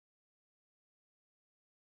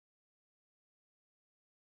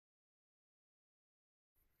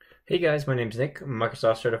Hey guys, my name's Nick. I'm a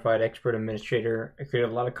Microsoft Certified Expert Administrator. I create a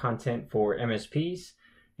lot of content for MSPs.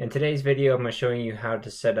 In today's video, I'm going to show you how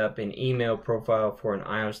to set up an email profile for an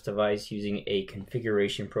iOS device using a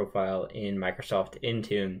configuration profile in Microsoft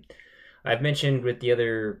Intune. I've mentioned with the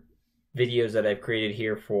other videos that I've created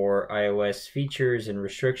here for iOS features and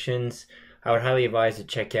restrictions, I would highly advise to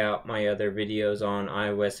check out my other videos on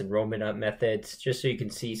iOS enrollment methods, just so you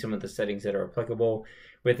can see some of the settings that are applicable.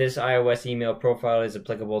 With this iOS email profile, it is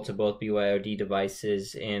applicable to both BYOD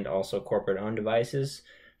devices and also corporate-owned devices.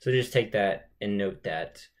 So just take that and note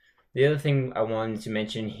that. The other thing I wanted to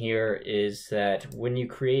mention here is that when you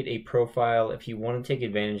create a profile, if you want to take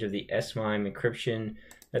advantage of the SMIME encryption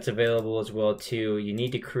that's available as well too, you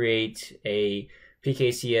need to create a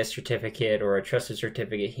PKCS certificate or a trusted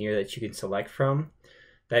certificate here that you can select from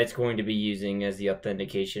that it's going to be using as the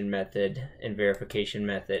authentication method and verification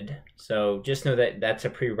method. So just know that that's a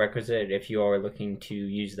prerequisite if you are looking to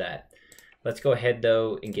use that. Let's go ahead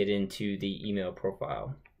though and get into the email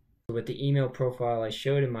profile. With the email profile I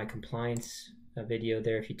showed in my compliance video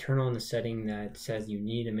there, if you turn on the setting that says you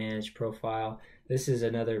need a managed profile, this is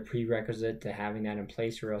another prerequisite to having that in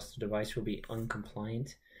place, or else the device will be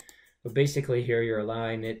uncompliant. But basically here you're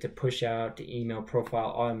allowing it to push out the email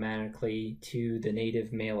profile automatically to the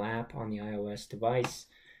native mail app on the iOS device,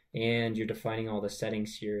 and you're defining all the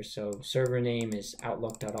settings here. So server name is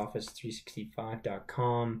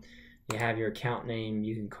outlook.office365.com. You have your account name,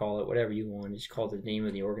 you can call it whatever you want, just call it the name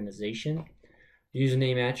of the organization.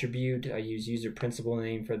 Username attribute, I use user principal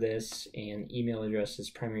name for this, and email address is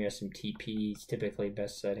primary SMTP. It's typically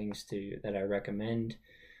best settings that I recommend.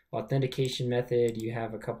 Authentication method, you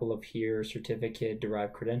have a couple of here: certificate,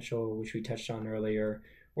 derived credential, which we touched on earlier,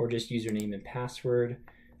 or just username and password.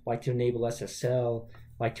 Like to enable SSL,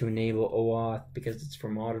 like to enable OAuth because it's for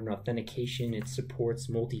modern authentication. It supports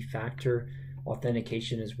multi-factor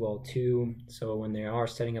authentication as well too. So when they are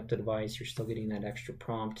setting up the device, you're still getting that extra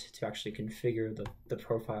prompt to actually configure the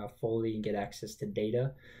profile fully and get access to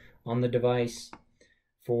data on the device.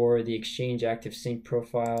 For the Exchange Active Sync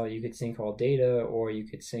profile, you could sync all data, or you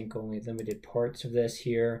could sync only limited parts of this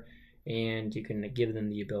here, and you can give them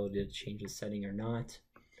the ability to change the setting or not.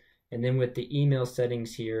 And then with the email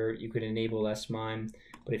settings here, you could enable SMIME,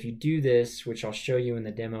 but if you do this, which I'll show you in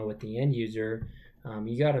the demo with the end user,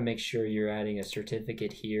 you got to make sure you're adding a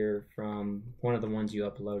certificate here from one of the ones you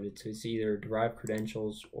uploaded. So it's either derived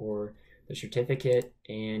credentials or the certificate,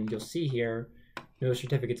 and you'll see here, no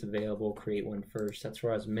certificates available, create one first. That's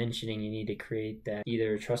where I was mentioning you need to create that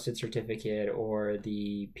either trusted certificate or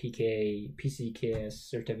the PCKS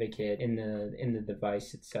certificate in the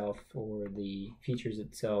device itself or the features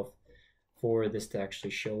itself for this to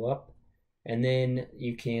actually show up. And then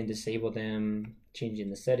you can disable them,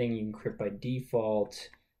 changing the setting. You can encrypt by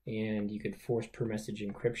default, and you could force per message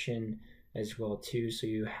encryption as well too. So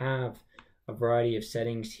you have a variety of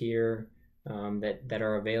settings here that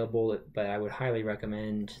are available, but I would highly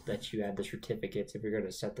recommend that you add the certificates if you're going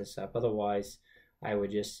to set this up. Otherwise, I would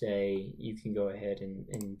just say you can go ahead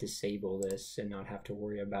and disable this and not have to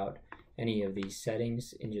worry about any of these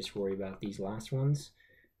settings, and just worry about these last ones,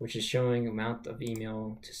 which is showing amount of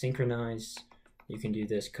email to synchronize. You can do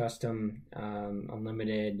this custom,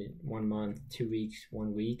 unlimited, 1 month, 2 weeks,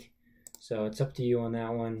 1 week. So it's up to you on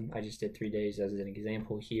that one. I just did 3 days as an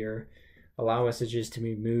example here. Allow messages to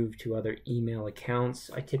be moved to other email accounts.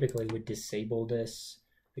 I typically would disable this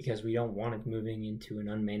because we don't want it moving into an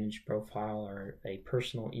unmanaged profile or a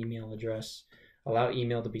personal email address. Allow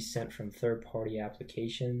email to be sent from third-party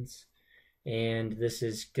applications. And this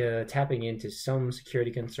is tapping into some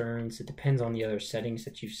security concerns. It depends on the other settings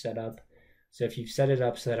that you've set up. So if you've set it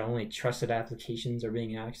up so that only trusted applications are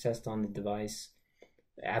being accessed on the device,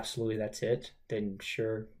 absolutely that's it. Then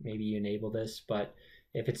sure, maybe you enable this. But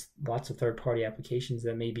if it's lots of third-party applications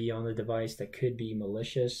that may be on the device that could be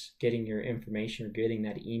malicious, getting your information or getting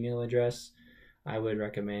that email address, I would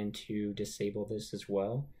recommend to disable this as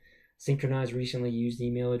well. Synchronize recently used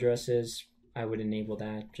email addresses, I would enable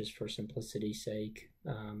that just for simplicity's sake.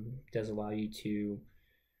 It does allow you to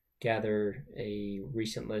gather a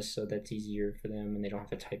recent list, so that's easier for them and they don't have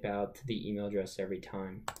to type out the email address every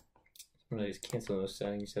time. I'm going to just cancel those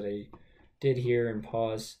settings that I did here and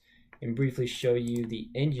pause and briefly show you the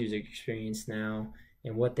end user experience now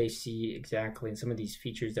and what they see exactly and some of these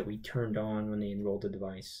features that we turned on when they enrolled the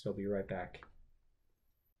device. So I'll be right back.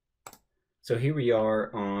 So here we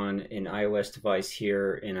are on an iOS device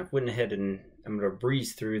here, and I've went ahead and I'm going to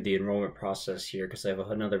breeze through the enrollment process here because I have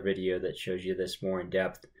another video that shows you this more in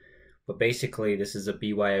depth. But basically this is a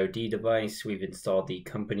BYOD device. We've installed the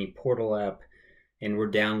company portal app and we're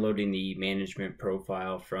downloading the management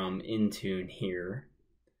profile from Intune here.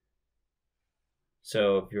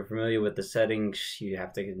 So if you're familiar with the settings, you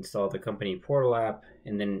have to install the company portal app,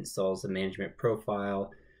 and then it installs the management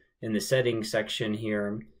profile in the settings section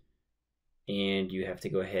here. And you have to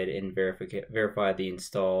go ahead and verify the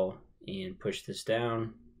install and push this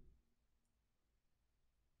down.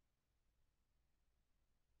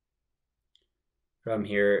 From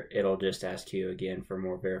here, it'll just ask you again for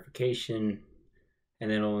more verification, and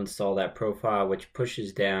then it'll install that profile, which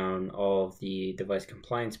pushes down all of the device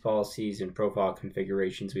compliance policies and profile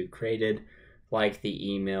configurations we've created, like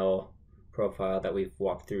the email profile that we've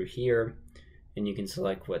walked through here. And you can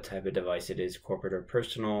select what type of device it is, corporate or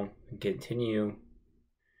personal, and continue.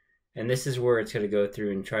 And this is where it's going to go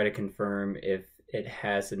through and try to confirm if it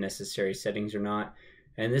has the necessary settings or not.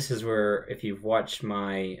 And this is where, if you've watched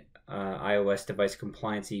my iOS device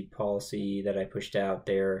compliancy policy that I pushed out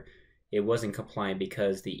there, it wasn't compliant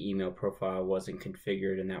because the email profile wasn't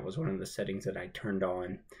configured, and that was one of the settings that I turned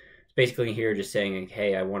on. It's basically here just saying,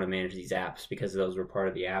 hey, I want to manage these apps, because those were part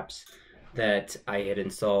of the apps that I had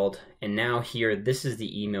installed. And now here, this is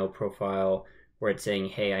the email profile where it's saying,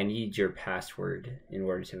 hey, I need your password in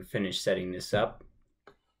order to finish setting this up.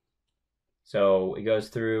 So it goes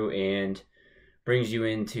through and brings you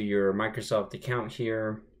into your Microsoft account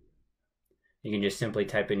here. You can just simply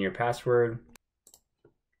type in your password.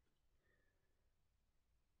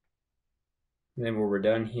 And then when we're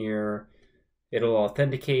done here, it'll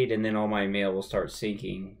authenticate, and then all my mail will start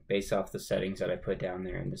syncing based off the settings that I put down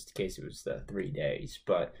there. In this case, it was the 3 days,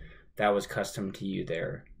 but that was custom to you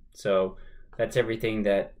there. So that's everything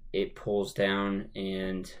that it pulls down,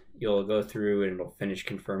 and you'll go through and it'll finish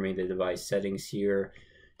confirming the device settings here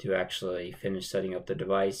to actually finish setting up the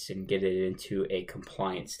device and get it into a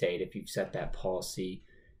compliant state if you've set that policy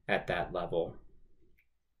at that level.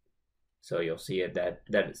 So you'll see it that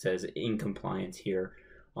it says in compliance here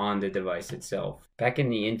on the device itself. Back in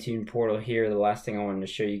the Intune portal here, the last thing I wanted to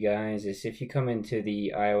show you guys is if you come into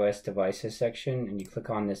the iOS devices section and you click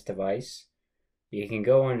on this device, you can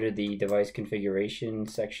go under the device configuration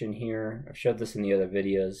section here. I've showed this in the other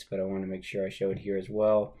videos, but I want to make sure I show it here as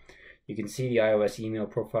well. You can see the iOS email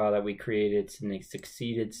profile that we created. It's in the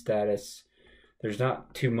succeeded status. There's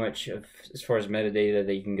not too much of, as far as metadata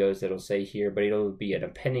that you can go that'll say here, but it'll be in a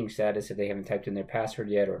pending status if they haven't typed in their password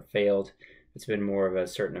yet or failed. It's been more of a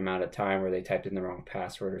certain amount of time where they typed in the wrong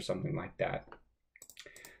password or something like that.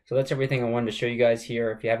 So that's everything I wanted to show you guys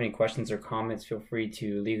here. If you have any questions or comments, feel free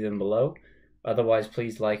to leave them below. Otherwise,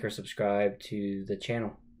 please like or subscribe to the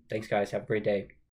channel. Thanks, guys. Have a great day.